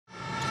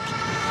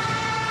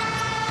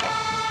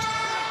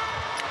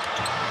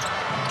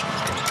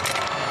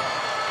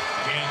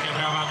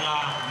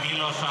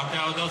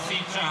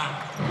Teodosicia.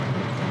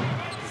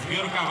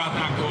 Zbiórka w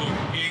ataku,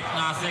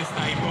 piękna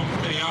asysta i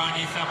punkty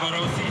Ioannisa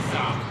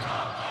Borusisa.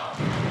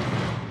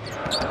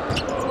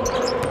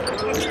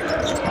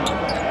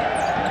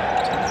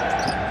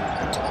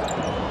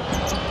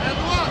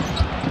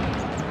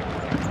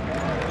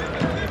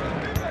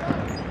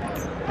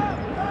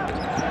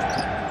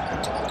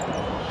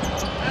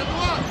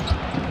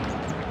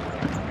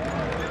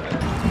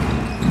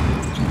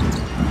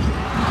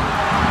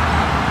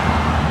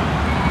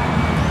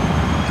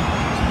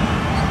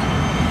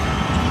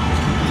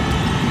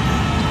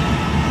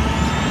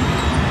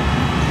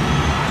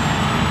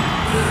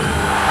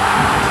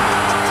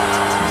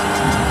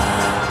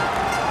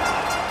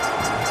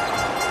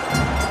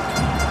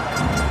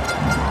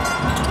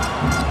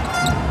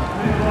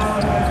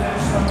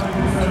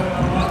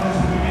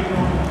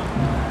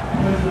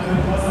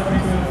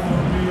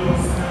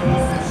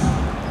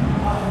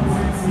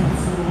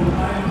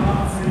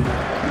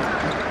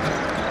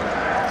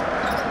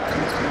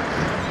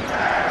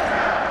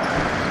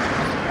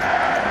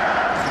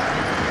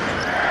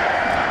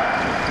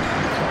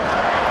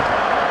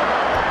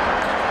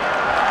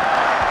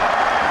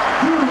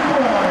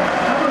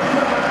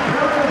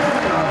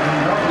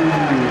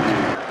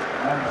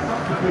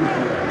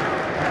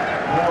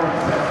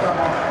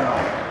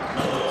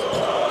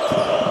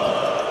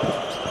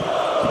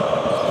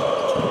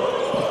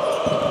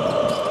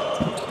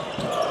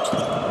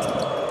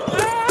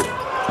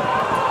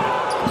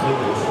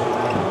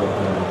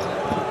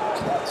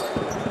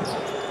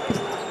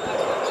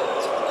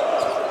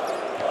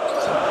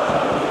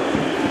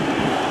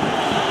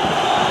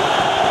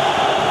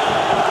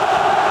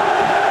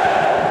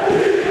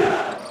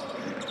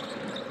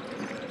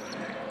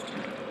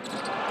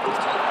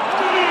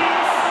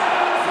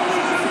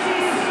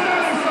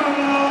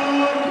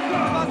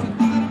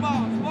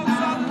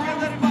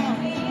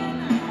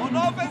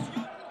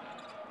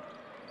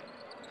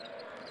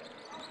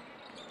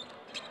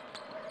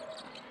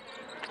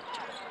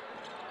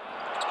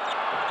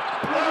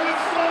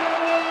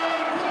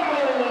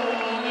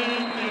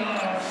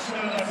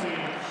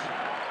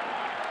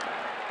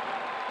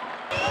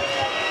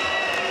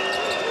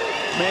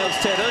 Milos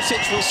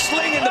Teodosic will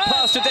sling in the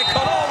pass to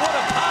Decolo. Oh, what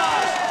a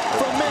pass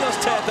from Milos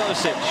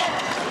Teodosic.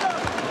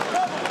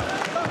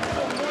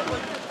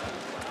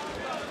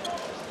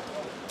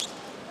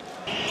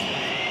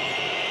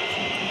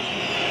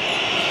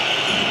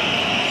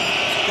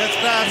 Gets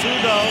past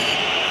Udo.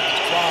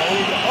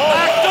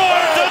 Backdoor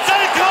to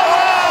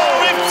Decolo!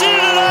 We've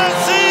seen it all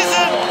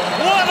season!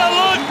 What a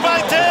look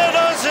by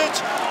Teodosic!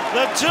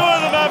 The two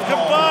of them have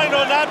combined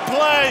on that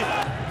play.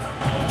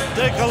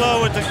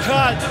 Decolo with the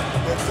cut.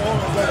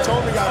 That's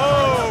only got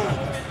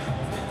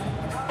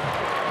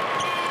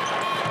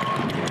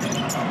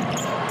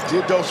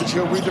Teodosic,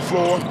 he'll read the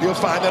floor. He'll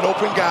find that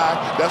open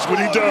guy. That's what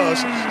he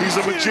does. He's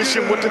a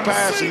magician with the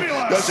passing.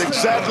 That's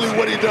exactly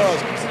what he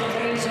does.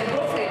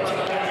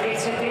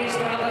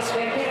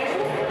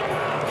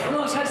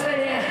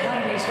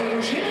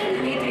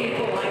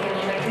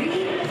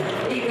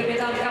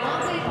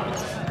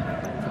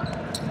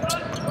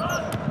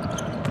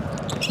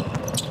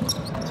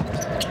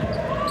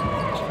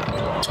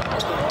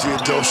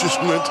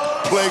 Teodosic went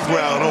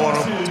playground on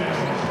him.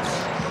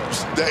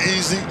 That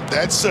easy,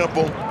 that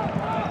simple.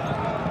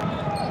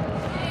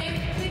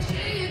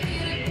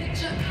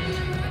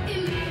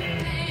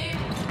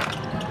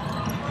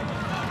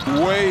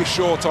 Way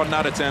short on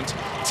that attempt.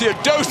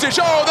 Teodosic,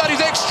 oh, that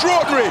is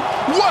extraordinary.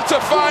 What a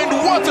find,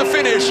 what a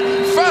finish.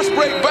 Fast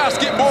break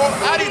basketball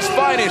at its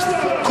finest.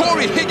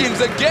 Corey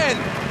Higgins again,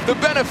 the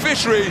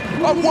beneficiary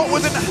of what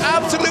was an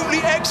absolutely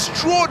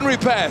extraordinary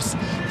pass.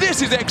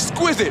 This is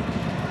exquisite.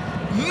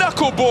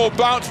 Knuckleball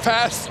bounce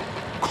pass.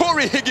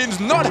 Corey Higgins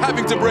not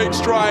having to break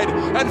stride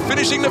and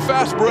finishing the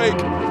fast break.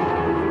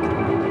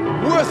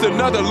 Worth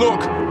another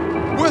look,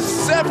 worth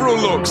several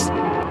looks.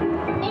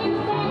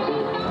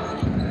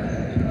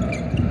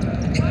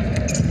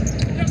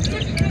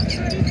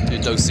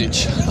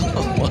 Teodosic.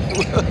 Oh my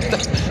word,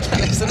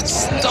 that is an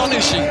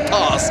astonishing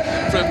pass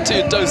from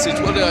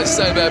Teodosic. What did I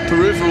say about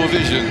peripheral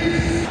vision?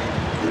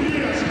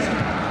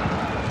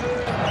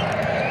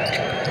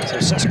 So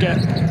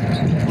Suska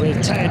with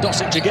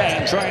Teodosic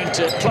again, trying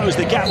to close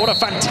the gap. What a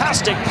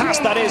fantastic pass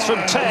that is from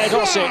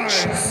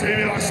Teodosic.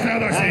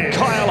 And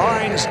Kyle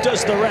Hines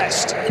does the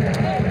rest.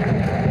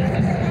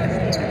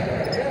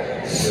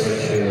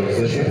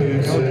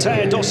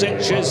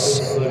 Teodosic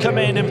has come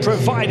in and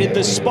provided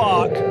the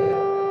spark.